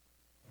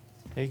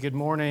Hey, good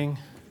morning.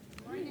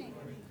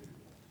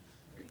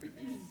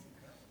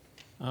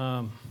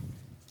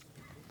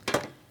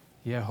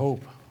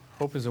 Hope.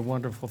 Hope is a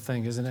wonderful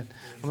thing, isn't it?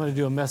 I'm going to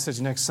do a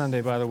message next Sunday,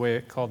 by the way,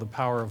 called The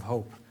Power of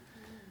Hope.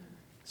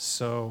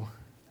 So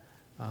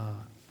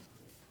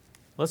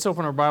let's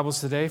open our Bibles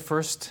today.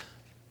 1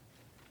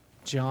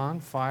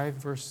 John 5,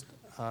 verse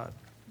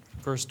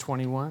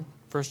 21.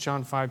 1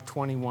 John 5,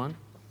 21.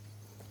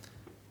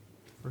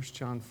 1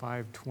 John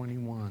 5,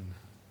 21.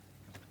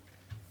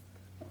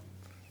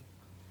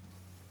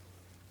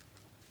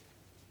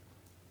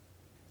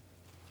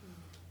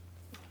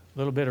 A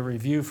little bit of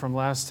review from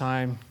last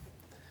time,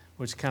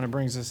 which kind of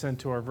brings us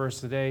into our verse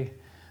today.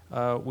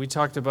 We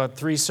talked about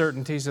three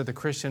certainties of the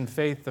Christian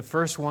faith. The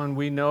first one,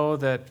 we know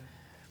that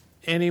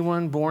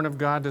anyone born of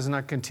God does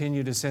not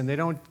continue to sin. They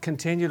don't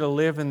continue to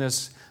live in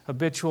this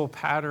habitual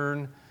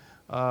pattern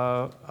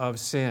of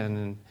sin.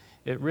 And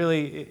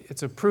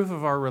it's a proof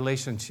of our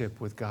relationship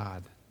with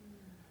God,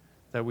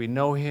 that we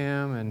know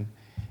Him.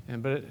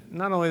 But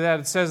not only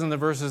that, it says in the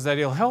verses that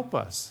He'll help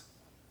us.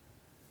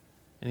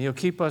 And He'll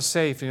keep us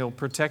safe, and He'll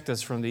protect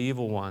us from the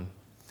evil one.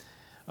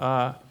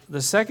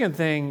 The second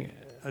thing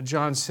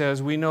John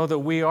says, we know that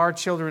we are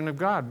children of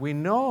God. We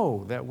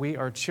know that we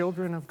are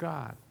children of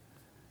God.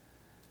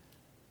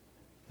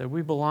 That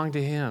we belong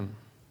to Him.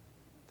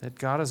 That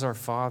God is our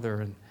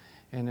Father.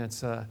 And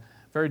it's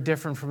very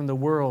different from the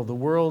world. The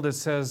world, it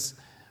says,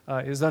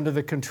 is under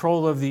the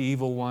control of the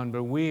evil one.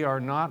 But we are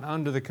not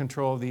under the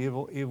control of the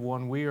evil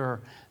one. We are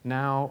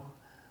now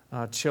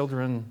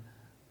children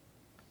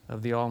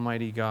of the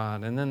Almighty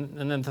God. And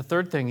then the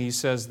third thing he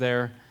says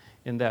there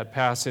in that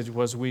passage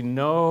was, we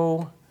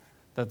know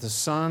that the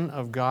Son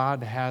of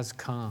God has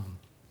come.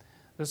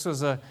 This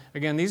was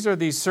again, these are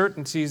these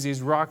certainties,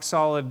 these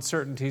rock-solid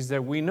certainties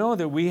that we know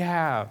that we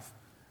have.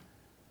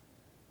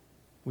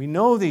 We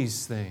know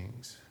these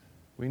things.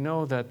 We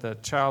know that the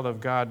child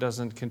of God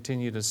doesn't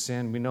continue to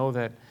sin. We know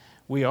that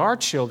we are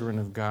children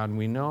of God. And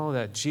we know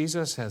that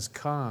Jesus has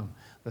come.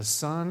 The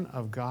Son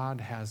of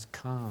God has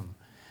come.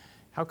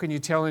 How can you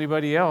tell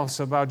anybody else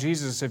about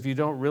Jesus if you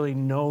don't really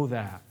know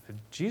that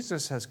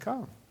Jesus has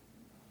come?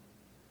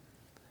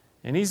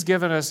 And He's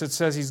given us, it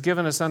says, He's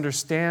given us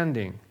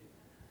understanding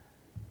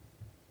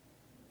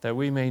that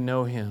we may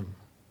know Him,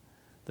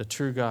 the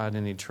true God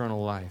in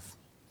eternal life.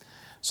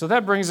 So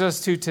that brings us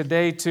to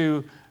today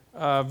to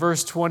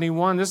verse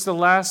 21. This is the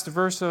last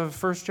verse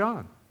of 1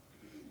 John.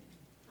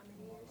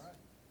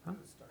 Huh?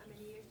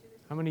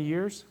 How many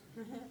years?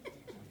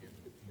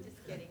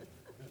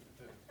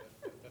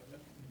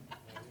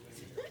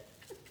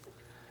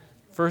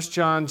 1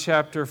 John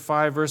chapter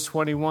 5, verse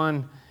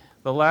 21,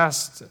 the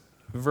last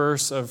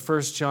verse of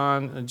 1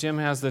 John. Jim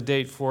has the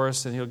date for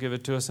us, and he'll give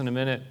it to us in a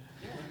minute.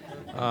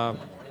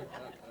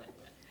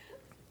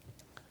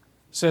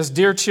 Says,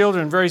 dear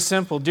children, very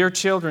simple, dear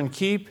children,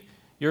 keep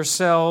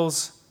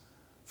yourselves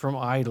from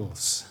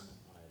idols.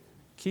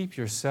 Keep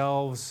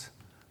yourselves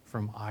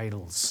from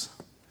idols.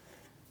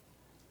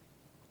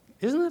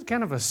 Isn't that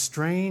kind of a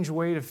strange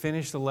way to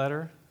finish the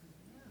letter?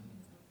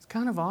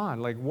 Kind of odd.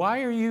 Like,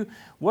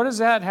 what does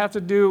that have to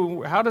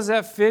do? How does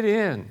that fit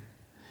in?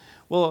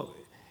 Well,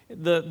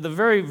 the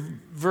very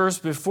verse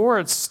before,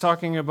 it's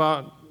talking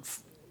about,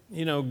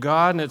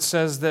 God, and it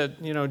says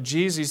that,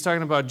 Jesus, he's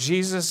talking about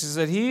Jesus, is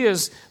that He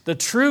is the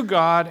true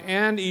God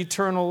and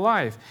eternal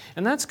life.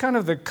 And that's kind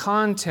of the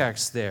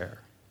context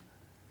there.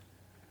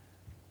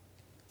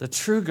 The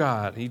true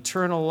God,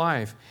 eternal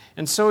life.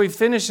 And so he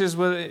finishes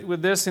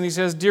with this, and he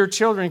says, dear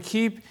children,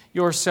 keep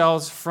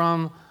yourselves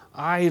from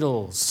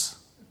idols.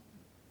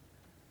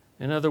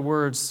 In other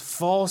words,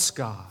 false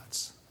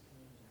gods.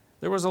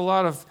 There was a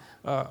lot of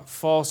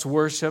false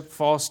worship,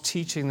 false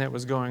teaching that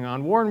was going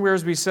on. Warren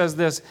Wiersbe says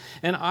this,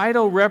 an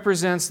idol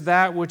represents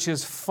that which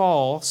is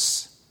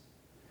false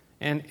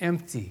and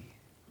empty.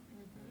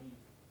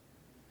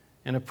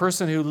 And a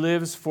person who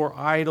lives for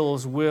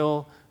idols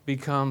will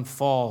become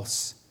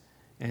false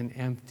and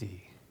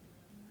empty.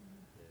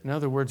 In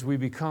other words, we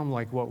become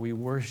like what we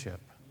worship.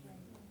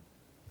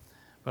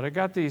 But I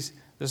got this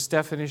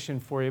definition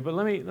for you. But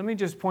let me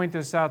just point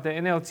this out. The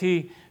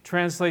NLT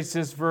translates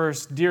this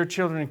verse, dear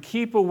children,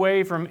 keep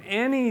away from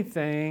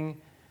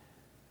anything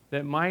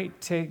that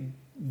might take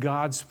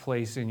God's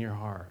place in your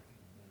heart.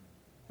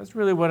 That's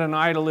really what an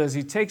idol is.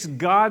 He takes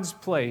God's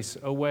place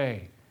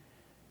away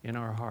in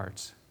our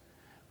hearts.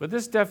 But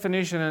this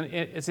definition,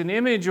 it's an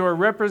image or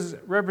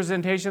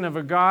representation of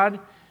a God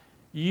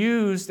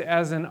used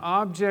as an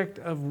object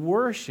of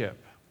worship.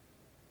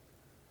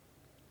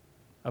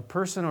 A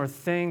person or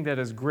thing that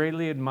is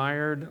greatly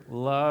admired,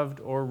 loved,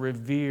 or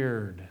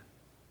revered.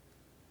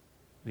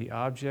 The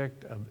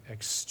object of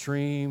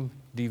extreme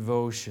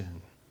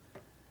devotion.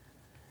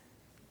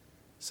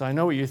 So I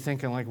know what you're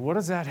thinking, like, what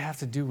does that have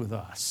to do with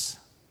us?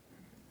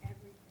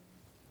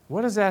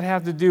 What does that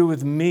have to do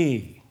with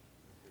me?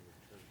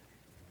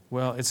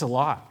 Well, it's a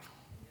lot.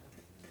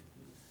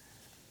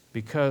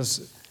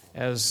 Because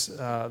as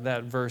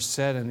that verse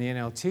said in the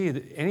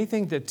NLT,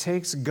 anything that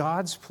takes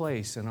God's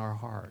place in our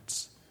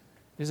hearts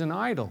is an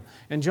idol.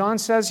 And John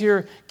says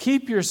here,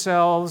 keep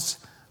yourselves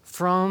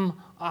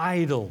from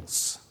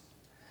idols.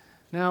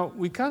 Now,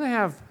 we kind of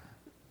have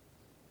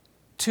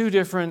two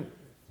different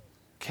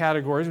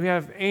categories. We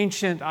have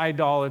ancient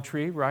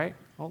idolatry, right?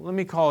 Well, let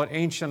me call it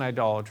ancient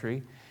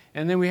idolatry.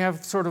 And then we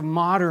have sort of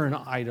modern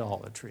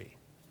idolatry.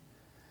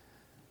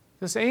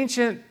 This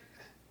ancient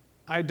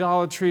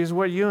idolatry is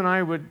what you and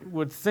I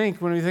would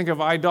think when we think of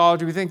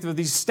idolatry. We think of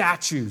these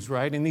statues,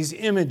 right? And these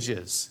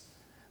images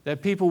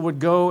that people would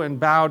go and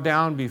bow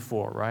down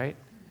before, right?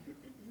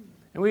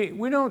 And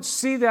we don't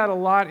see that a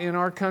lot in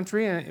our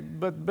country,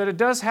 but it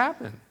does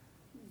happen.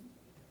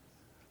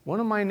 One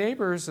of my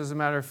neighbors, as a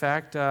matter of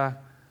fact, they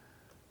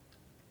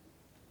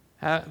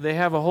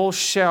have a whole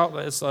shelf.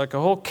 It's like a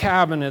whole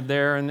cabinet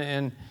there,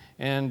 and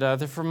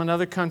they're from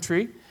another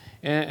country,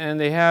 and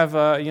they have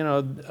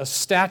a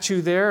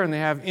statue there, and they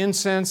have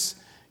incense,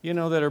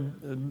 that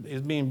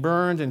is being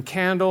burned, and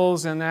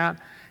candles and that.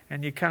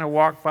 And you kind of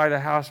walk by the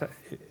house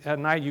at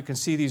night, you can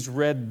see these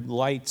red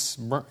lights,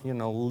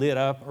 lit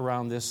up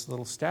around this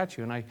little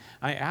statue. And I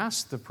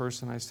asked the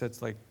person, I said,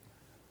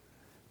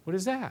 what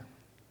is that?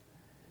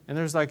 And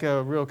there's like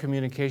a real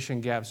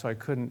communication gap, so I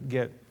couldn't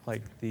get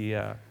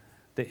the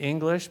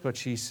English, but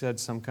she said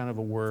some kind of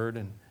a word,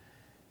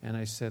 and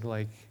I said,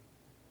 like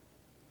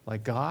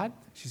God?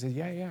 She said,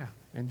 yeah.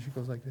 And she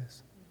goes like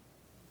this.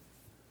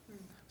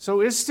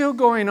 So it's still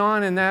going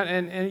on in that,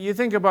 and you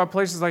think about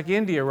places like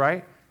India,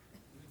 right?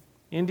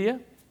 India?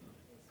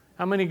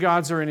 How many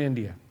gods are in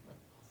India?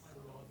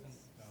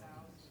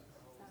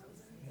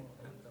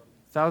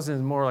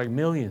 Thousands, more like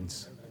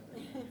millions.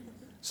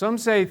 Some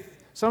say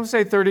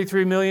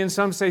 33 million,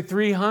 some say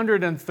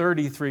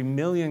 333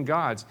 million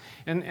gods.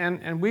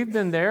 And we've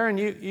been there, and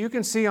you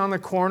can see on the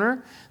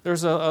corner,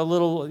 there's a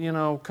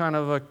little, kind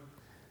of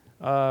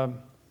a,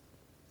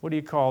 what do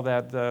you call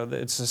that?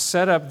 It's a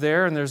setup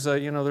there, and there's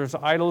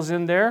idols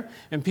in there,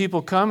 and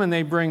people come and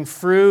they bring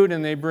fruit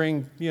and they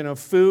bring,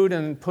 food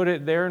and put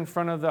it there in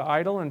front of the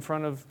idol, in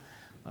front of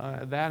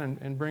that,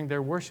 and bring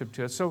their worship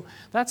to it. So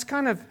that's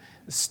kind of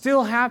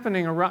still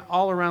happening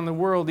all around the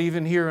world,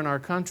 even here in our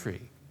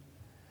country.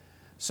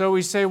 So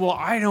we say, well,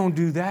 I don't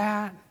do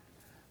that.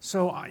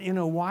 So,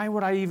 why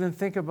would I even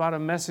think about a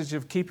message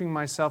of keeping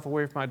myself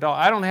away from my idol?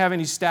 I don't have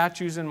any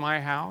statues in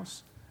my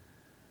house.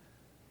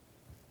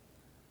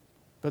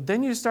 But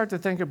then you start to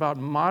think about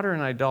modern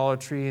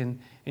idolatry, and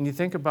you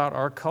think about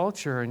our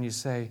culture, and you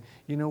say,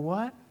 you know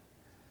what?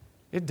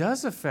 It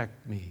does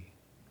affect me.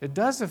 It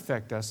does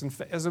affect us. And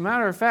as a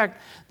matter of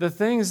fact, the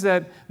things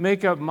that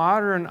make up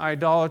modern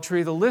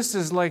idolatry, the list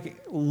is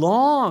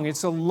long.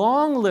 It's a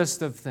long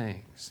list of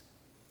things.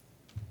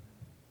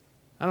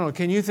 I don't know,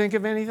 can you think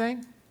of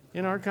anything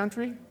in our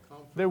country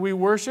that we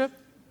worship?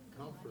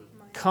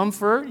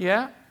 Comfort,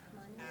 yeah.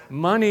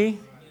 Money.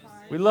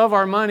 We love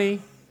our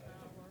money.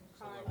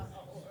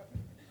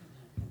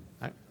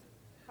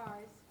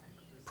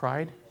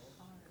 Pride.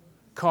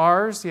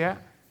 Cars, yeah.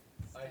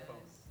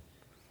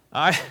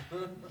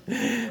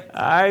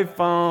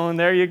 iPhone,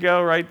 there you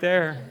go, right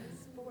there.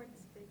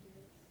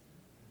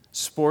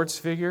 Sports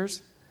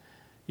figures.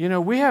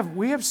 We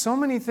have so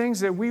many things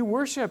that we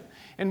worship,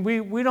 and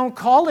we don't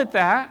call it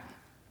that,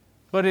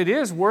 but it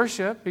is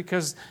worship,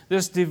 because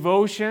this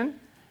devotion,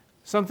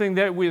 something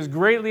that is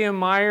greatly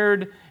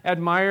admired,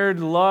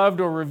 loved,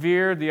 or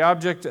revered, the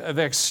object of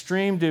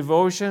extreme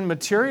devotion,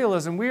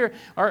 materialism. We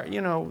are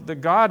the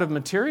god of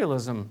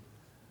materialism,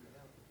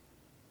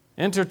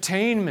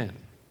 entertainment,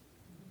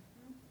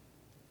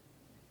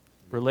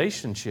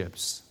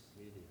 relationships,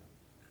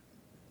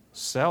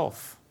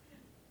 self.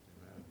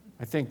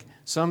 I think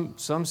some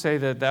say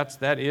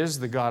that is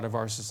the god of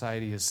our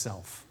society, is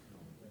self,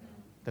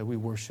 that we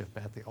worship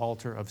at the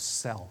altar of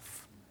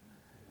self.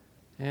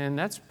 And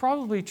that's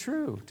probably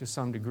true to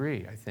some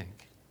degree, I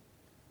think.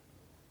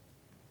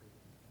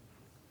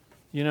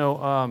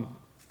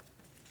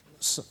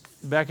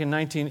 Back in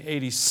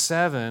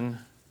 1987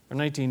 or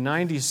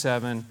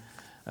 1997,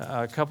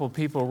 a couple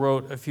people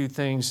wrote a few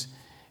things.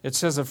 It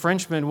says a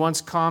Frenchman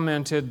once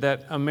commented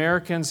that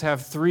Americans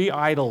have three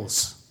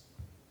idols: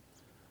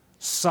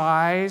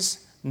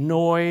 size,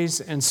 noise,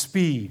 and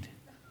speed.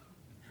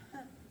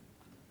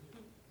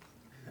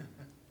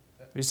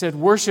 He said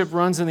worship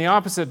runs in the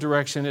opposite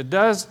direction. It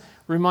does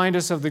remind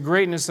us of the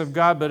greatness of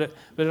God, but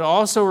it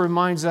also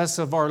reminds us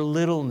of our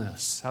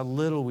littleness, how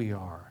little we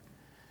are.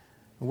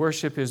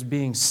 Worship is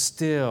being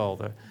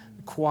still,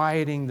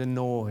 quieting the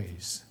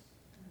noise.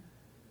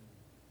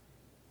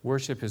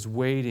 Worship is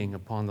waiting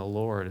upon the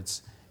Lord.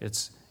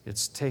 It's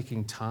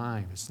taking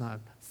time. It's not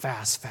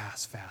fast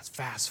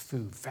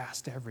food,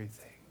 fast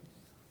everything.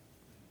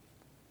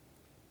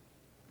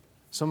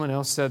 Someone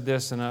else said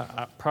this, and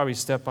I probably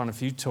step on a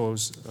few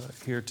toes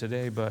here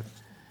today, but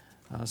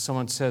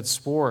someone said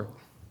sport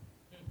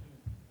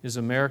is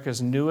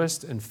America's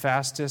newest and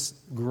fastest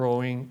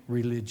growing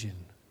religion,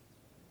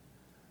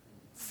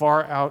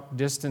 far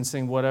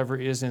outdistancing whatever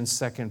is in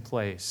second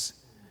place.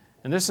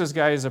 And this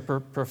guy is a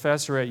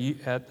professor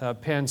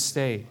at Penn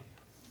State.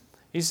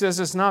 He says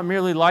it's not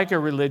merely like a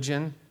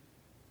religion,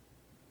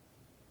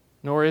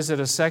 nor is it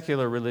a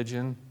secular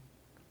religion.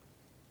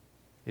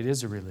 It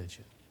is a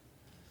religion.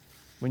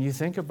 When you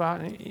think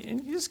about it,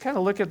 and you just kind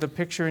of look at the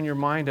picture in your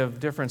mind of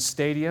different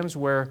stadiums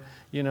where,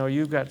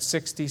 you've got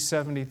 60,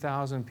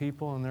 70,000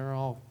 people and they're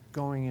all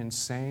going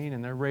insane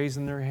and they're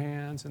raising their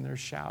hands and they're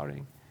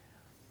shouting.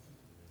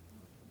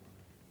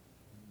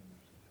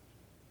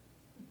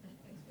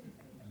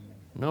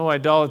 No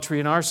idolatry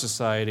in our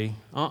society.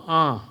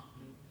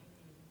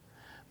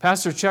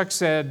 Pastor Chuck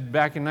said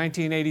back in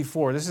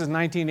 1984, this is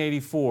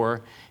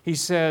 1984, he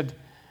said,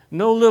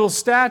 no little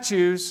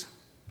statues,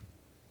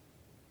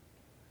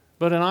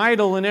 but an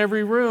idol in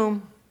every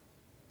room.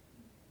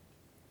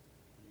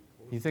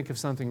 You think of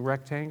something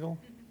rectangle?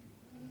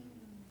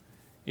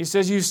 He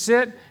says you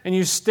sit and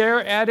you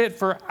stare at it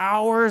for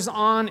hours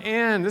on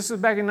end. This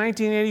is back in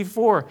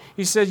 1984.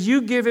 He said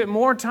you give it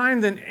more time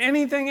than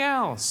anything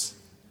else.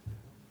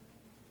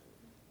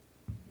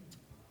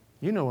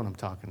 You know what I'm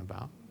talking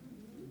about.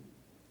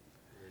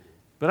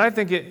 But I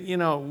think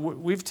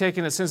we've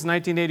taken it since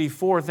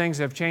 1984, things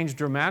have changed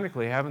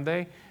dramatically, haven't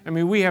they? I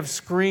mean, we have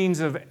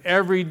screens of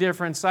every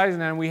different size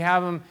now, and we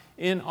have them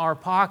in our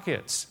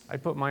pockets. I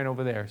put mine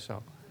over there,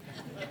 so.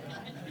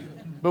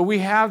 But we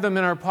have them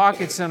in our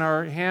pockets and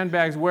our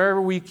handbags, wherever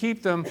we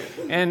keep them,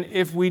 and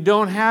if we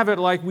don't have it,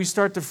 we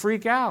start to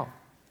freak out.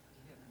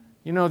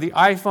 The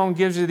iPhone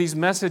gives you these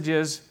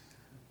messages,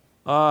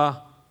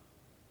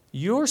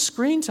 your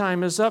screen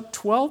time is up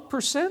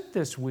 12%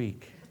 this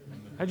week.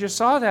 I just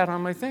saw that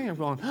on my thing. I'm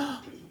going,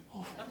 oh.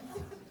 You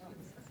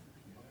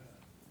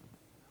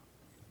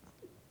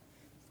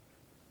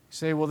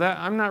say, well,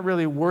 I'm not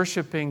really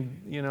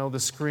worshiping, the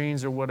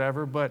screens or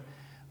whatever, but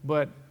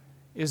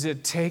is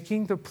it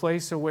taking the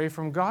place away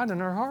from God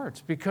in our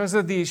hearts? Because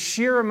of the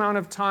sheer amount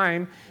of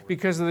time,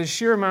 because of the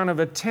sheer amount of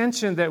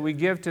attention that we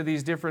give to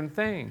these different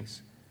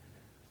things.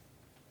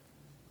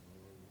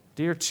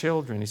 Dear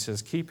children, he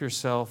says, keep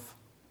yourself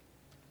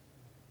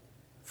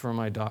from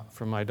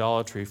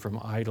idolatry, from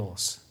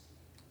idols.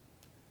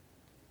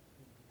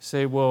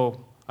 Say,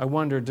 well, I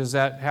wonder, does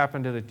that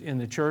happen in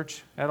the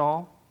church at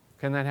all?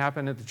 Can that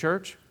happen at the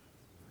church?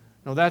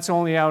 No, that's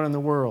only out in the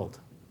world.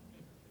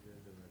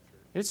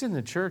 It's in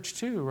the church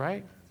too,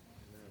 right?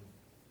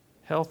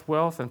 Health,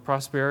 wealth, and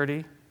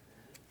prosperity,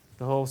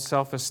 the whole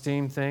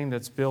self-esteem thing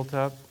that's built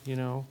up,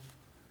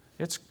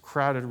 it's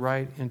crowded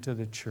right into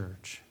the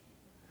church.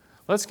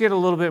 Let's get a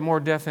little bit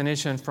more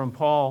definition from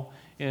Paul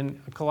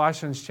in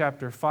Colossians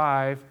chapter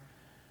 5. It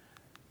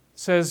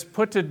says,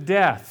 put to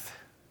death.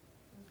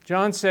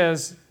 John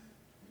says,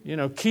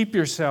 keep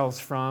yourselves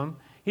from.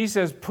 He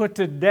says, put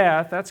to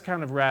death. That's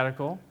kind of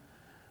radical.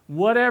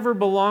 Whatever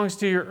belongs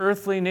to your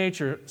earthly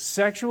nature,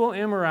 sexual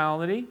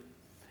immorality,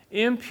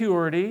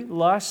 impurity,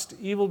 lust,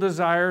 evil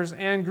desires,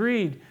 and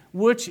greed,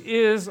 which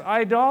is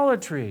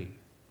idolatry.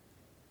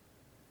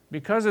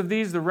 Because of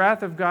these, the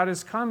wrath of God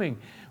is coming.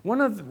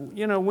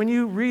 When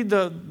you read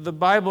the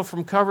Bible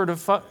from cover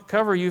to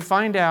cover, you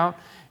find out,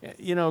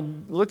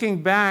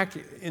 looking back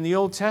in the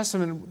Old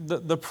Testament,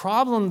 the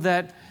problem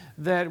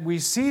that we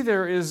see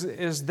there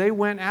is they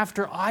went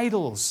after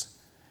idols.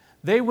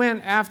 They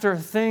went after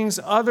things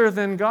other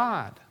than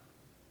God.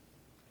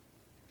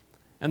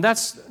 And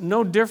that's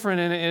no different,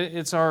 and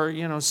it's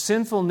our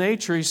sinful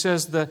nature. He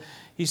says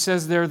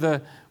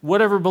there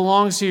whatever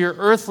belongs to your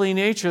earthly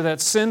nature, that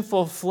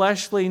sinful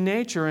fleshly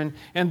nature,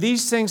 and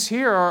these things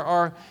here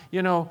are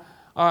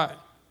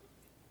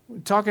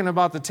talking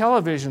about the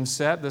television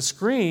set, the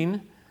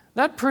screen.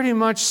 That pretty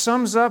much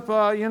sums up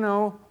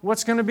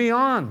what's going to be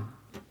on,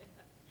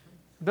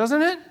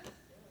 doesn't it?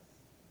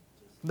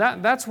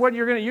 That's what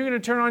you're going to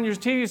turn on your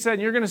TV set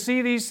and you're going to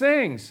see these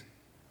things.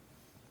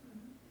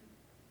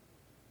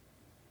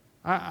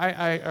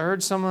 I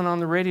heard someone on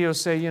the radio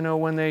say,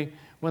 when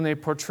they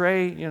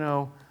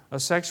portray, a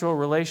sexual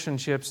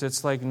relationships,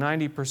 it's like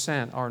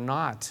 90% are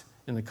not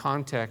in the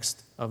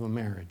context of a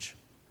marriage.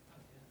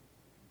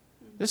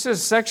 This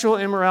is sexual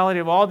immorality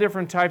of all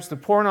different types. The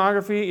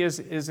pornography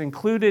is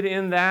included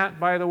in that,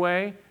 by the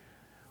way.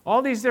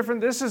 All these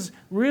different, this is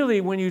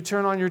really when you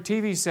turn on your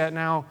TV set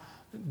now.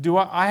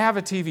 I have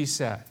a TV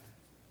set.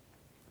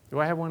 Do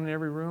I have one in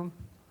every room?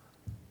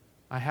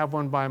 I have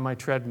one by my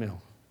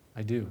treadmill.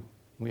 I do.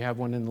 We have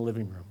one in the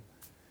living room.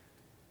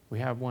 We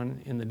have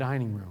one in the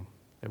dining room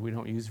that we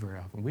don't use very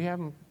often. We have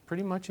them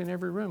pretty much in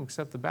every room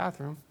except the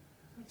bathroom.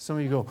 Some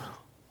of you go,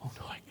 oh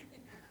no,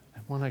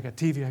 that one I got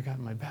TV I got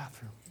in my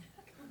bathroom.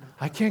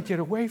 I can't get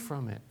away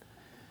from it.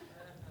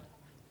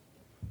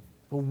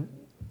 But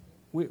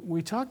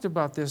we talked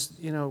about this,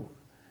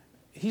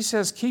 he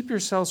says, keep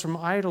yourselves from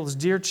idols,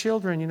 dear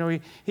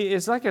children.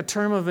 It's like a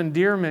term of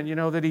endearment,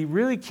 that he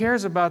really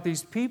cares about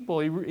these people.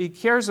 He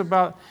cares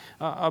about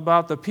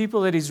the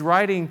people that he's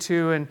writing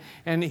to.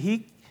 And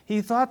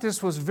he thought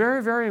this was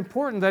very, very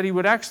important that he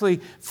would actually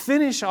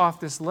finish off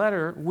this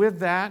letter with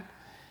that.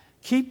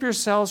 Keep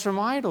yourselves from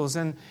idols.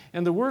 And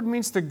the word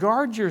means to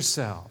guard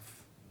yourself.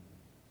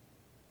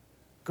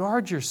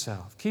 Guard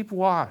yourself. Keep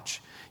watch.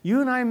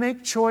 You and I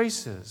make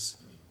choices.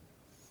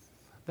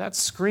 that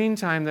screen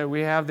time that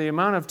we have, the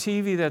amount of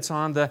TV that's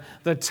on,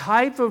 the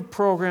type of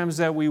programs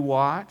that we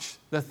watch,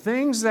 the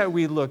things that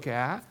we look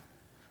at.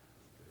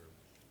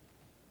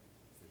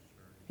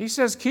 He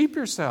says, keep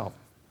yourself.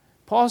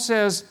 Paul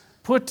says,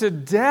 put to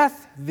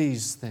death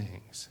these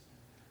things.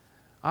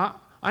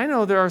 I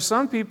know there are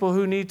some people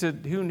who need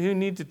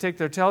to take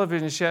their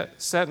television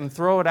set and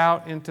throw it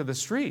out into the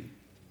street.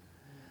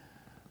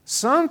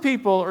 Some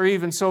people are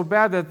even so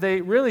bad that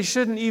they really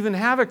shouldn't even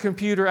have a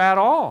computer at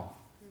all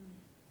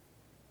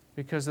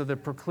because of the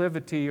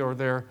proclivity or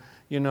their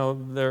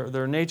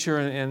nature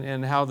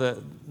and how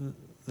the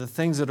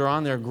things that are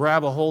on there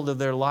grab a hold of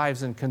their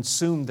lives and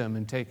consume them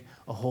and take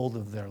a hold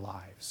of their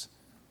lives.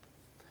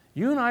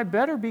 You and I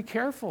better be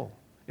careful.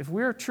 If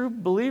we're true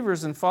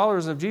believers and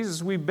followers of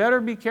Jesus, we better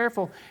be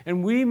careful,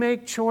 and we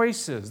make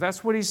choices.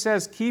 That's what he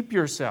says, keep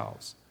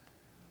yourselves.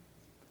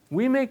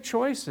 We make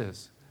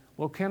choices.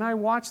 Well, can I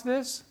watch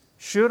this?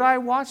 Should I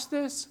watch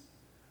this?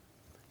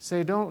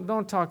 Say,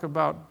 don't talk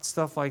about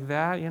stuff like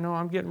that.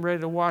 I'm getting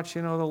ready to watch,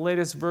 the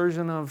latest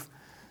version of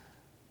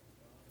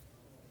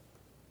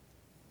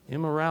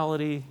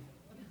immorality,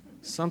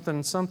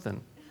 something.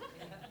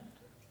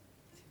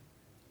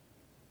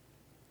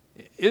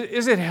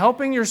 Is it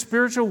helping your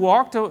spiritual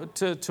walk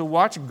to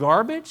watch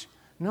garbage?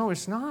 No,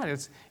 it's not.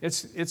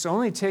 It's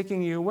only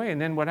taking you away.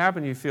 And then what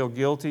happens? You feel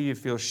guilty, you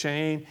feel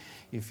shame,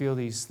 you feel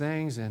these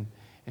things,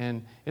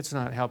 and it's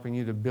not helping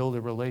you to build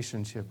a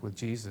relationship with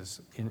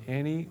Jesus in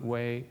any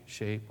way,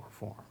 shape, or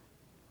form.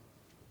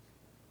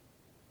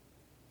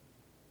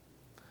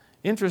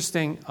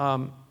 Interesting,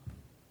 1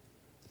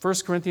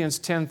 Corinthians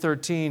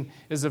 10:13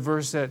 is a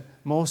verse that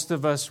most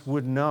of us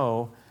would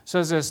know. It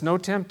says this, no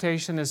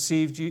temptation has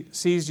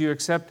seized you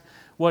except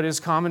what is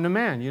common to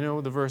man. You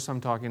know the verse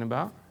I'm talking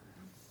about.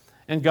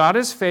 And God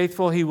is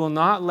faithful. He will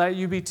not let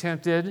you be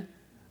tempted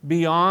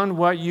beyond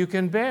what you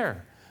can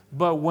bear.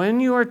 But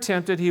when you are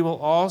tempted, He will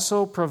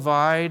also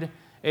provide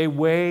a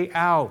way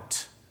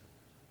out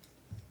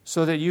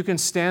so that you can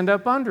stand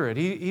up under it.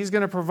 He's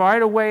going to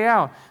provide a way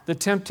out. The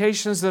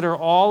temptations that are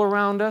all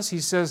around us, He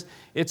says,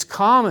 it's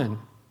common.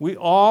 We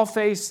all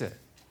face it.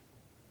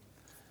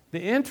 The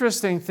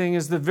interesting thing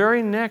is the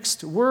very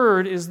next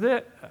word is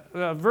that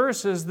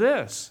verse is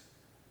this.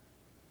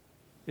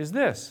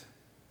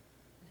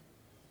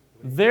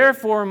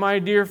 Therefore, my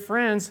dear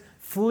friends,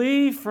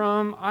 flee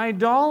from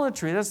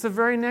idolatry. That's the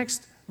very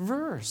next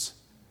verse.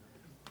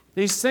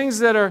 These things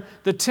that are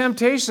the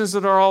temptations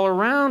that are all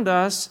around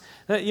us,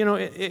 that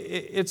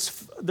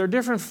they're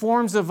different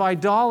forms of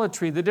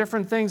idolatry, the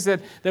different things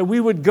that we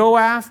would go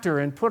after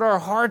and put our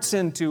hearts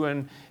into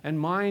and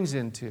minds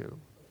into.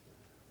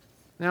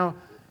 Now,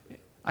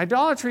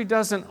 idolatry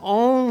doesn't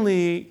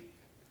only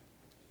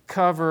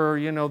cover,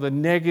 the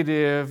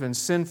negative and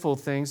sinful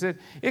things.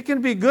 It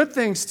can be good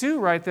things too,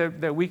 right,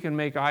 that we can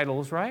make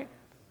idols, right?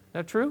 Is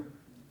that true?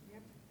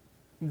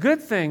 Yep.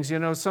 Good things,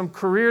 some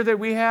career that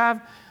we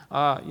have,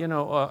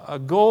 a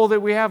goal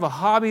that we have, a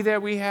hobby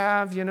that we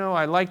have.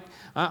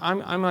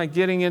 I'm like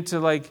getting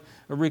into like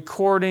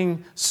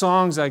recording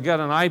songs. I got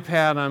an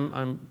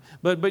iPad.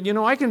 But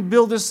I can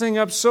build this thing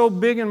up so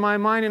big in my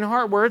mind and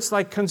heart where it's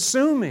like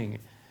consuming.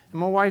 And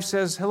my wife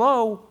says,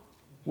 hello,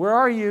 where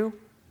are you?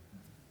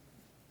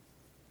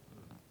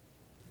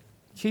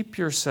 Keep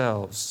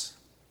yourselves.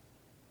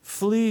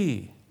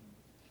 Flee.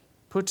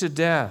 Put to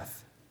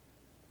death.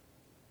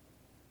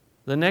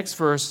 The next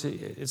verse,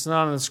 it's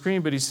not on the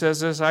screen, but he says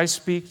this, I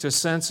speak to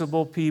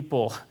sensible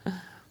people.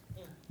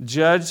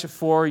 Judge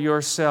for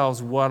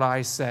yourselves what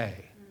I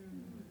say.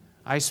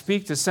 I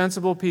speak to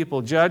sensible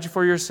people. Judge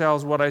for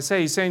yourselves what I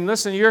say. He's saying,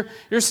 listen, you're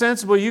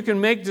sensible. You can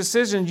make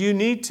decisions. You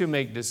need to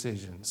make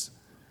decisions.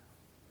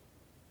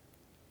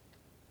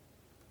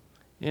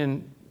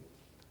 In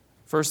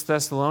 1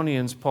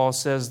 Thessalonians, Paul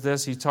says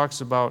this. He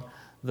talks about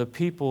the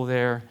people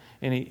there,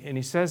 and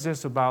he says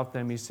this about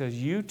them. He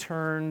says, you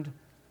turned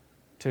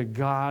to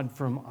God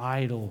from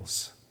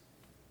idols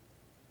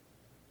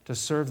to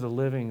serve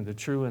the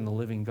true and the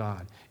living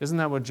God. Isn't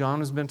that what John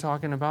has been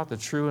talking about, the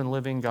true and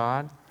living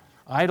God?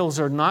 Idols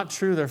are not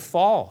true, they're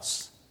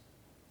false.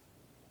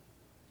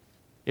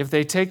 If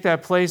they take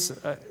that place,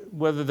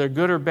 whether they're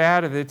good or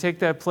bad, if they take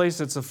that place,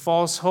 it's a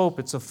false hope,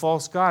 it's a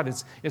false God.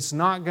 It's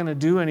not going to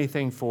do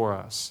anything for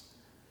us.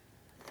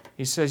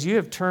 He says, you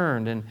have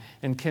turned,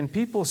 and can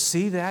people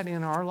see that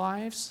in our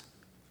lives?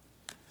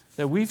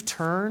 That we've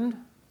turned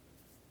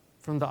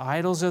from the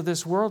idols of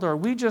this world? Or are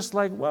we just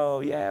like,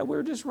 well, yeah,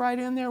 we're just right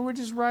in there, we're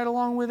just right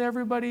along with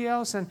everybody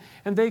else, and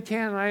they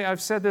can't,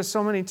 I've said this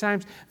so many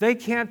times, they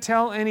can't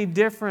tell any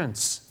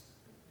difference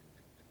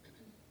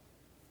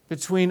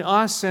between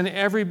us and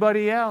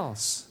everybody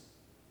else.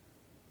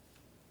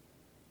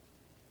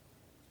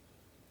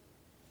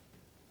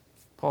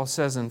 Paul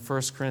says in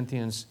 1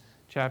 Corinthians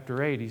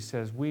chapter 8, he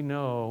says, we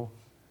know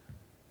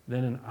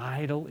that an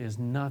idol is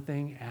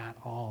nothing at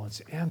all.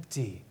 It's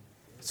empty.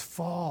 It's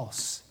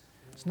false.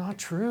 It's not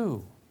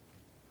true.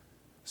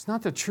 It's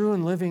not the true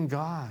and living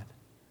God.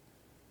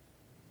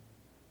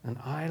 An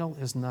idol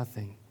is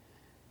nothing.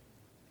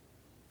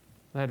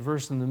 That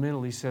verse in the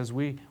middle, he says,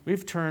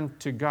 we've turned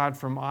to God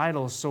from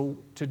idols, so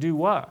to do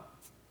what?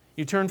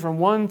 You turn from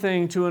one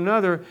thing to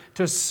another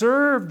to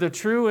serve the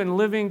true and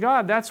living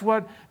God. That's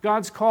what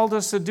God's called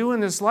us to do in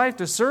this life,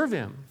 to serve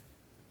Him.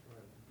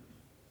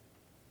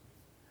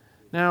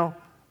 Now,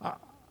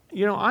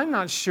 I'm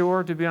not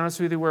sure, to be honest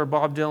with you, where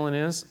Bob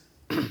Dylan is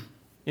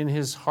in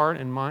his heart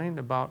and mind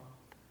about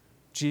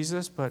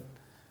Jesus, but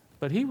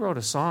he wrote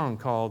a song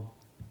called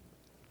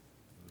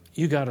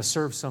 "You Got to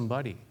Serve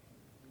Somebody,"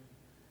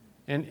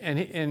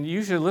 and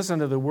you should listen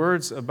to the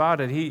words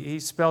about it. He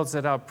spells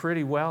it out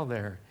pretty well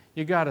there.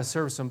 You got to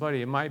serve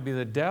somebody. It might be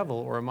the devil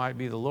or it might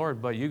be the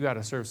Lord, but you got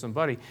to serve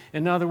somebody.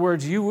 In other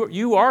words,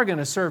 you are going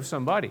to serve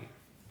somebody.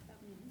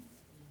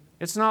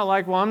 It's not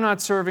like, well, I'm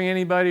not serving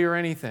anybody or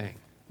anything.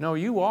 No,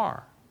 you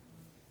are.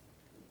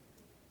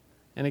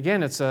 And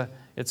again,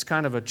 it's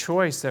kind of a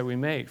choice that we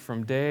make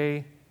from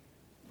day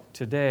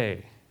to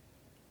day.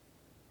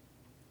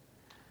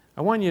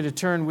 I want you to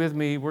turn with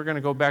me. We're going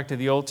to go back to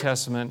the Old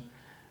Testament,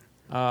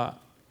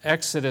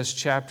 Exodus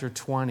chapter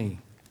 20.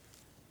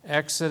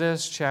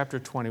 Exodus chapter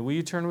 20. Will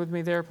you turn with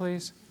me there,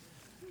 please?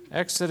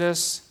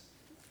 Exodus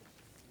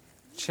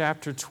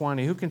chapter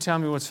 20. Who can tell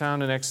me what's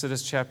found in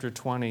Exodus chapter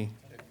 20?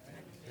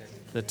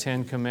 The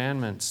Ten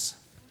Commandments.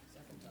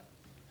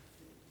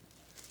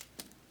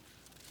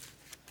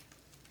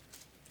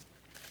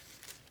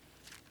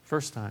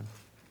 First time.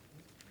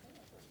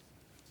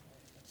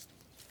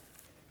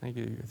 I think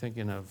you're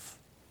thinking of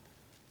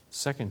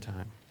second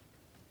time.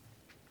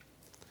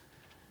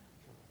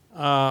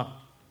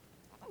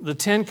 The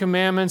Ten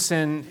Commandments,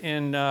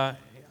 and I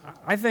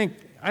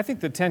think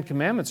the Ten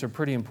Commandments are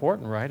pretty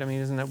important, right? I mean,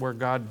 isn't that where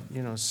God,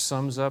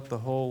 sums up the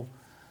whole,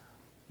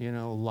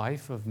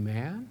 life of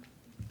man?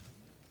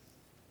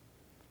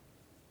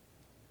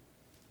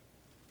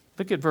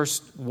 Look at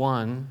verse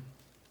 1,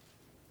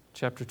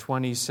 chapter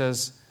 20. He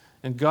says,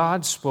 "And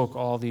God spoke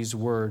all these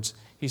words.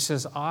 He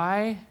says,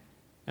 I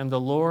am the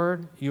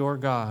Lord your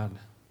God,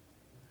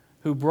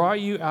 who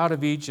brought you out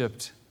of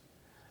Egypt,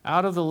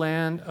 out of the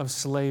land of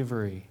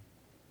slavery."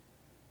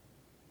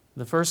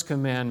 The first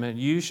commandment,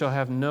 "You shall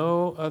have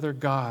no other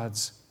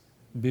gods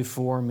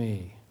before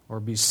me,"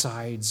 or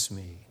besides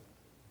me.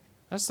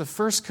 That's the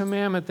first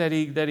commandment that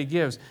he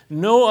gives.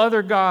 No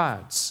other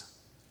gods.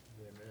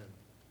 Amen.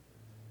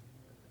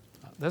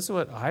 That's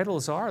what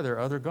idols are. They're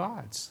other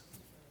gods.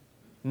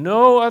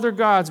 No other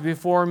gods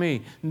before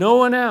me. No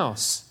one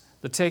else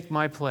to take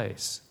my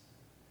place.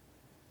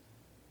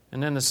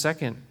 And then the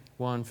second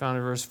one found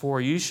in verse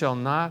 4, "You shall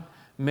not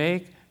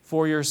make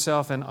for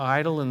yourself an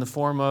idol in the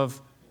form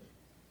of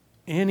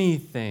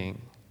anything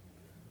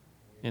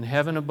in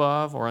heaven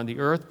above or on the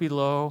earth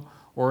below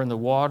or in the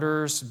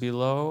waters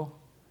below.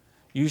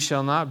 You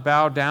shall not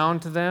bow down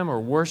to them or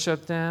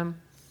worship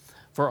them.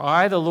 For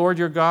I, the Lord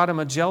your God, am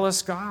a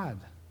jealous God,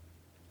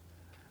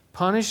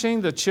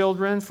 punishing the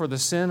children for the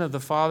sin of the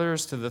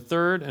fathers to the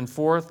third and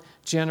fourth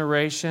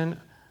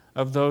generation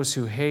of those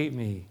who hate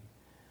me,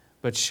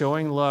 but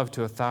showing love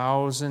to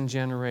 1,000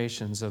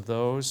 generations of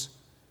those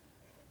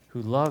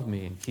who love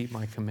me and keep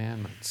my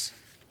commandments."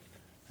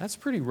 That's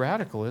pretty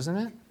radical, isn't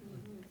it?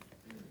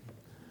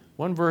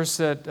 One verse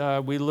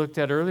that we looked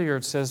at earlier,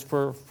 it says,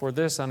 for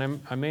this,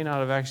 and I may not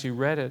have actually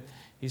read it,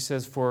 he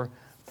says, for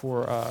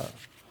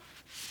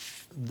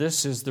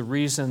this is the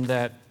reason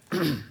that,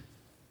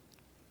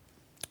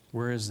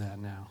 where is that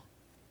now?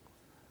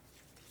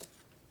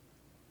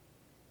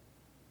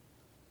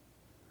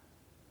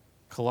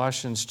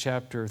 Colossians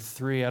chapter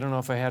 3, I don't know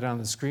if I had it on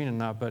the screen or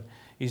not, but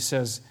he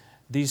says,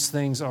 these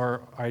things are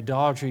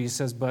idolatry. He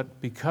says,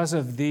 but because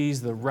of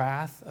these, the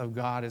wrath of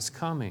God is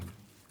coming.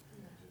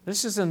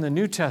 This is in the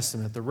New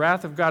Testament. The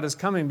wrath of God is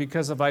coming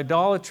because of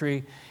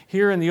idolatry.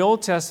 Here in the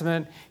Old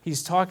Testament,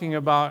 he's talking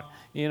about,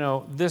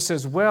 this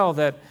as well,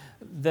 that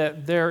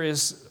there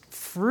is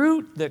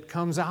fruit that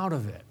comes out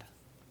of it.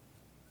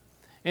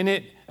 And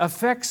it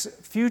affects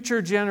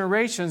future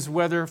generations,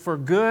 whether for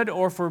good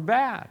or for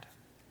bad.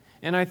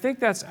 And I think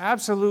that's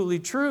absolutely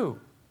true.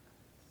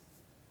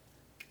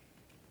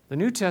 The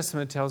New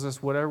Testament tells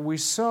us whatever we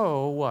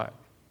sow, what?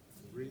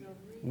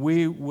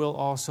 We will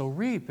also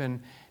reap.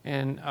 And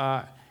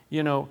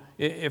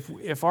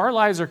if our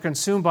lives are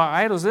consumed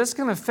by idols, that's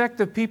going to affect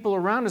the people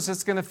around us.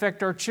 It's going to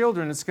affect our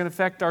children. It's going to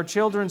affect our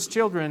children's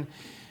children.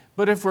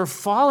 But if we're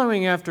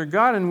following after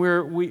God and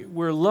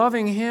we're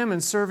loving Him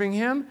and serving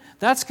Him,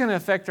 that's going to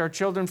affect our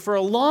children for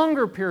a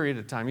longer period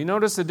of time. You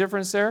notice the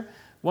difference there?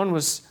 One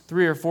was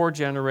 3 or 4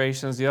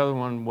 generations. The other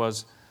one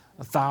was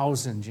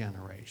 1,000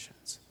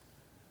 generations.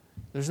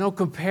 There's no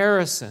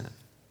comparison,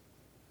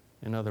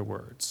 in other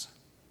words.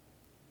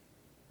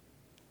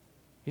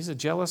 He's a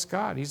jealous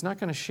God. He's not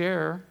going to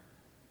share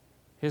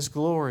His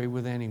glory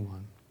with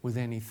anyone, with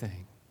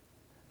anything.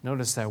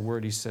 Notice that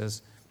word, he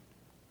says,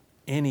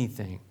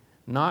 anything.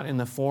 Not in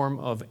the form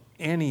of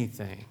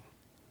anything.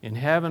 In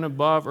heaven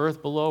above,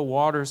 earth below,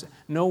 waters,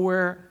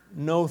 nowhere,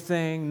 no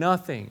thing,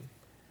 nothing.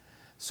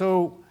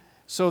 So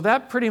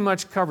that pretty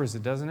much covers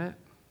it, doesn't it?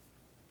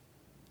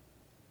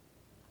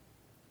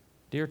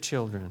 Dear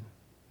children,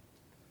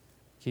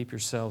 Keep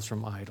yourselves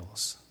from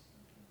idols.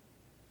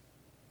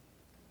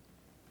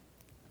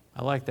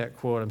 I like that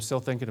quote. I'm still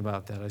thinking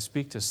about that. I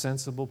speak to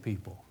sensible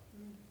people.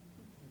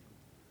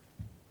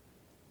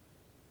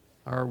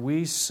 Are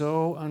we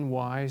so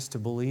unwise to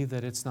believe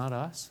that it's not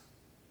us?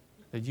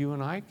 That you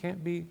and I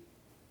can't be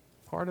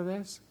part of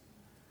this?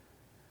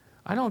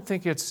 I don't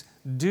think it's,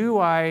 do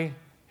I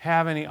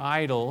have any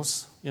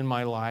idols in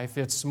my life?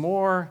 It's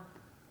more,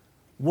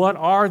 what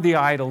are the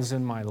idols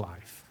in my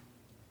life?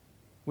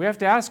 We have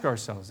to ask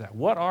ourselves that.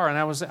 What are? And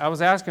I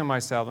was asking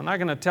myself, I'm not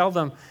going to tell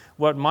them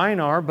what mine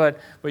are, but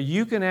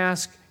you can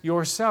ask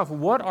yourself,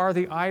 what are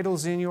the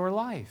idols in your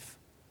life?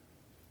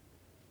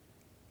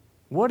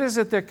 What is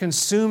it that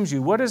consumes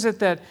you? What is it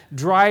that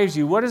drives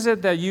you? What is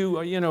it that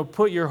you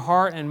put your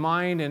heart and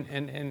mind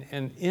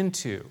and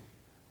into?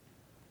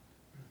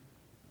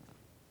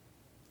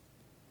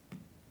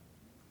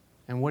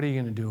 And what are you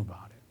going to do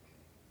about it?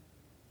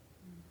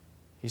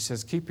 He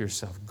says, keep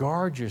yourself,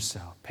 guard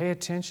yourself, pay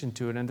attention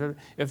to it. And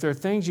if there are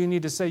things you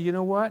need to say, you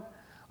know what?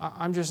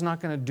 I'm just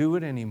not going to do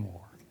it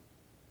anymore.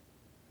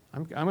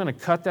 I'm going to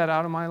cut that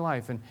out of my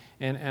life, and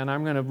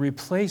I'm going to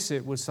replace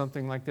it with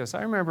something like this.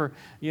 I remember,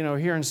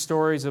 hearing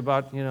stories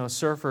about,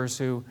 surfers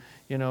who,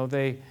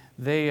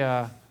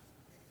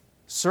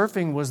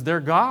 surfing was their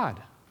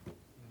God.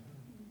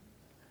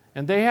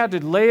 And they had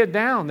to lay it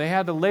down. They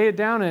had to lay it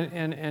down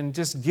and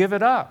just give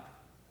it up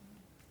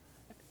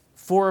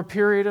for a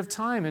period of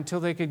time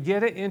until they could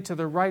get it into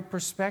the right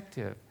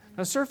perspective.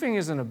 Now, surfing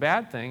isn't a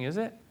bad thing, is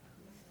it?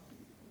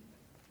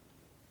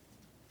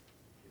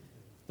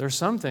 There's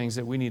some things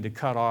that we need to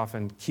cut off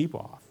and keep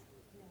off,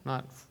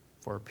 not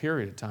for a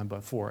period of time,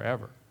 but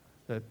forever.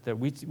 That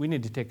we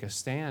need to take a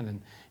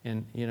stand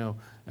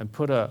and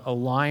put a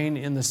line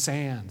in the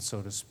sand,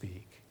 so to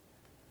speak.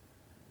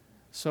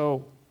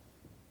 So,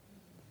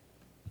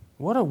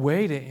 what a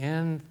way to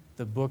end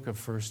the book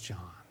of 1 John.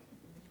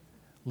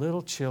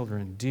 Little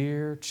children,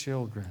 dear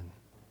children,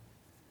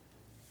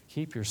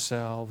 keep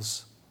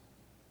yourselves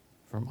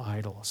from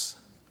idols.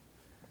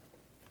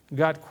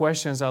 Got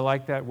questions? I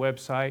like that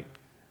website.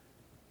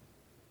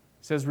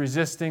 It says,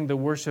 resisting the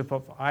worship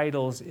of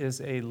idols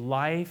is a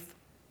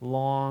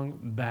lifelong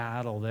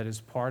battle that is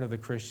part of the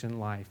Christian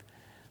life.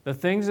 The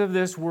things of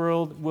this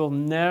world will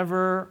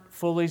never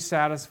fully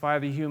satisfy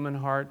the human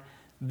heart.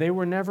 They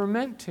were never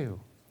meant to.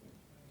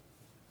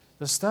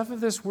 The stuff of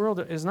this world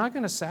is not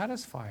going to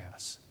satisfy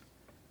us.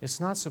 It's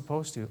not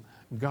supposed to.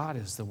 God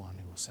is the one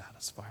who will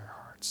satisfy our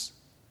hearts.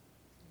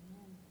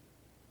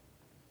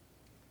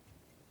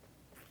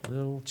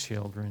 Little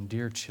children,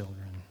 dear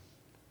children.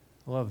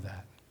 I love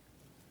that.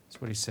 That's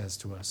what he says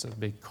to us, a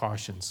big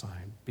caution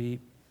sign.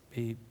 Beep,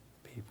 beep,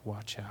 beep,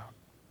 watch out.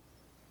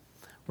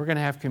 We're going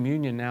to have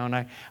communion now, and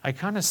I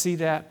kind of see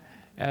that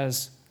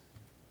as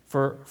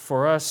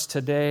for us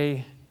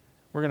today,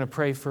 we're going to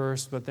pray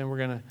first, but then we're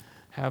going to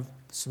have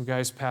some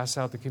guys pass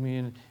out the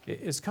communion.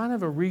 It's kind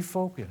of a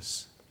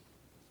refocus.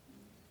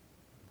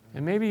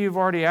 And maybe you've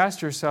already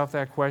asked yourself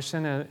that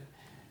question.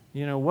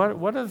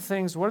 What are the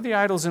things, what are the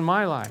idols in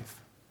my life?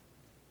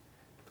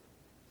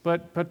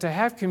 But to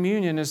have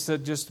communion is to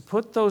just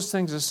put those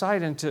things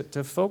aside and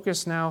to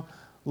focus now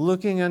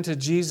looking unto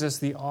Jesus,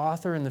 the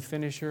author and the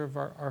finisher of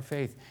our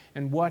faith,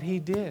 and what he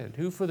did,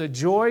 who for the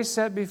joy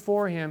set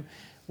before him,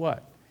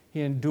 what?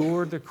 He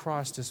endured the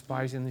cross,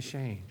 despising the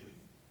shame.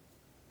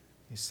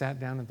 He sat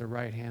down at the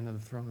right hand of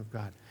the throne of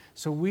God.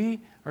 So we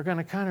are going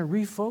to kind of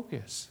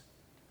refocus.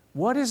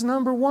 What is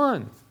number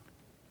one?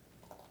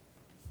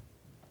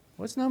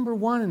 What's number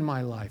one in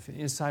my life,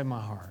 inside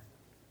my heart?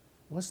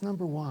 What's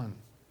number one?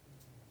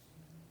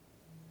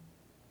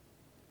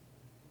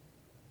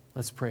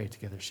 Let's pray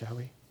together, shall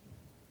we?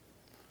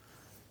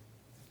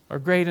 Our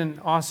great and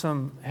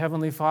awesome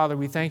Heavenly Father,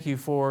 we thank you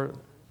for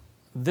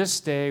this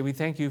day. We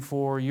thank you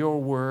for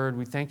your word.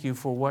 We thank you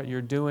for what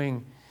you're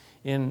doing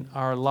in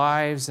our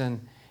lives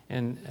and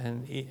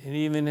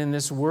even in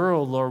this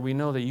world, Lord. We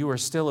know that you are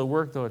still at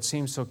work, though it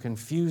seems so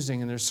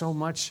confusing and there's so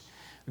much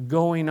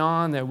going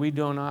on that we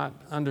do not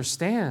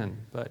understand.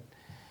 But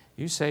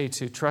you say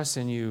to trust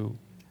in you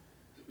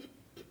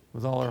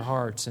with all our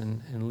hearts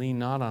and lean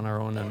not on our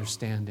own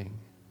understanding.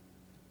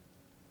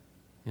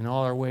 In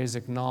all our ways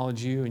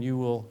acknowledge you, and you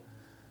will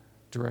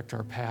direct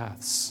our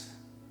paths.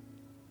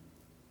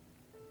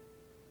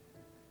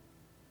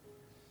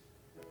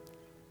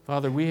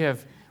 Father, we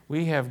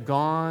have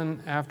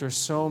gone after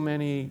so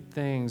many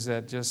things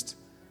that just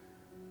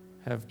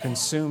have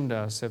consumed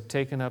us, have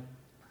taken up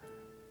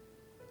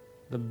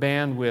the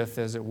bandwidth,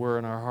 as it were,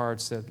 in our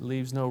hearts that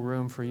leaves no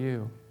room for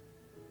you.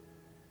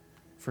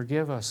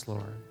 Forgive us,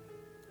 Lord.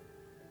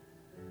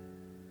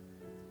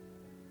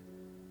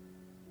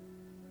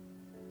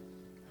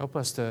 Help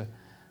us to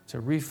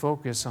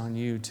refocus on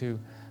you, to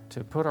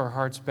put our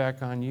hearts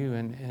back on you,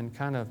 and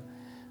kind of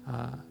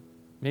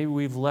maybe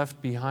we've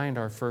left behind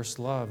our first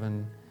love,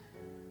 and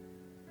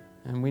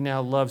we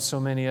now love so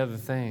many other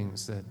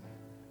things that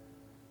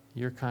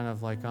you're kind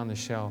of like on the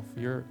shelf.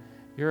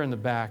 You're in the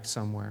back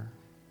somewhere.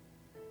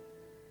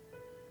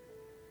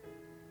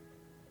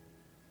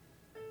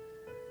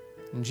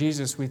 And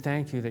Jesus, we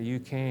thank you that you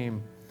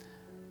came,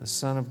 the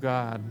Son of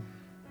God.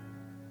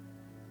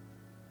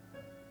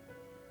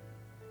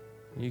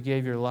 You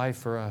gave your life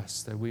for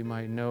us that we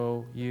might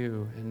know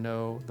you and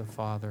know the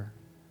Father.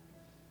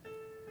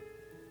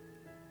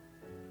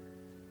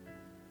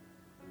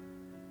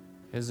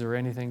 Is there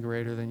anything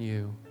greater than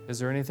you? Is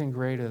there anything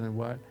greater than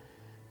what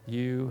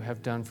you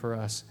have done for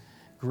us?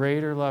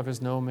 Greater love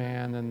is no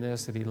man than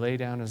this, that he lay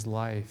down his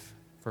life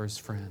for his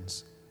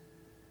friends.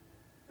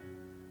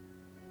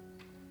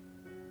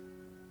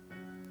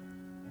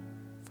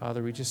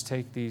 Father, we just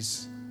take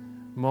these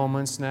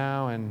moments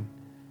now and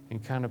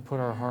kind of put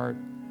our heart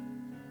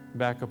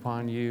back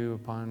upon you,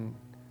 upon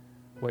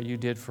what you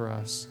did for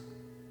us.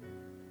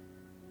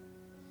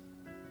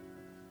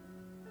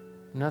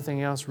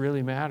 Nothing else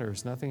really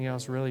matters. Nothing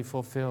else really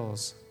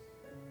fulfills.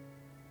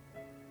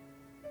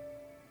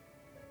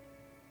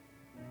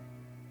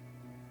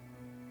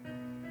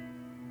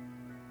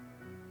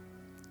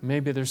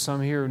 Maybe there's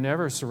some here who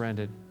never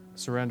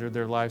surrendered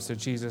their lives to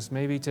Jesus.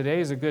 Maybe today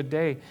is a good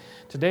day.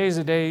 Today is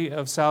a day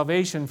of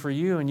salvation for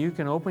you, and you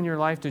can open your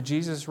life to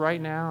Jesus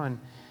right now,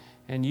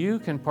 and you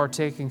can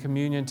partake in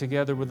communion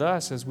together with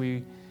us as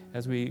we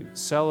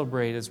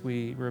celebrate, as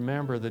we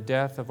remember the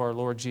death of our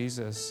Lord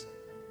Jesus.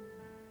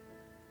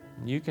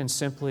 You can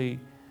simply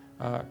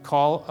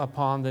call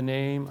upon the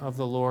name of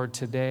the Lord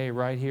today,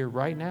 right here,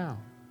 right now,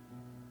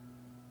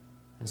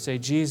 and say,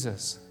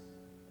 Jesus,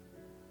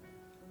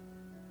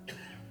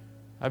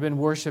 I've been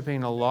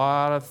worshiping a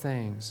lot of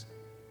things,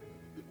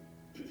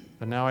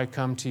 but now I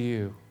come to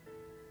you.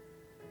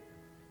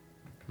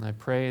 And I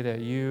pray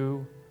that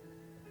you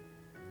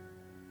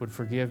would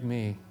forgive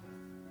me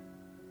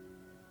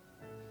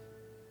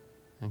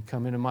and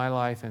come into my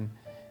life and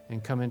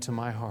come into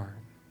my heart.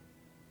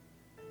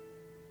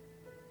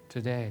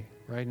 Today,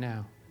 right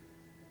now.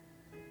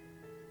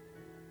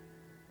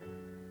 In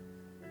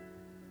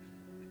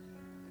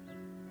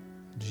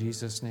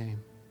Jesus'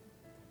 name.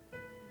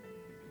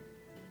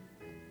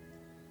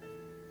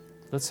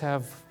 Let's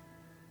have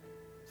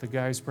the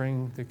guys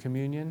bring the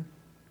communion.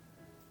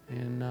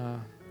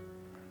 And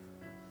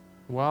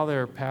while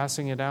they're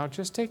passing it out,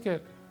 just take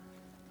a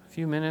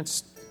few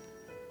minutes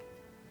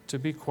to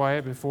be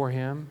quiet before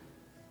Him.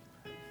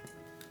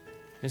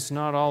 It's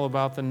not all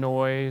about the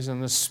noise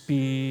and the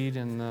speed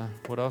and the,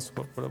 what else?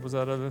 What was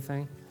that other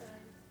thing?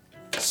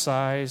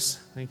 Size.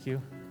 Thank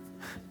you.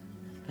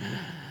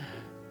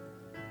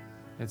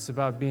 It's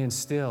about being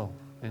still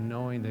and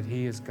knowing that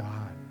He is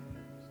God.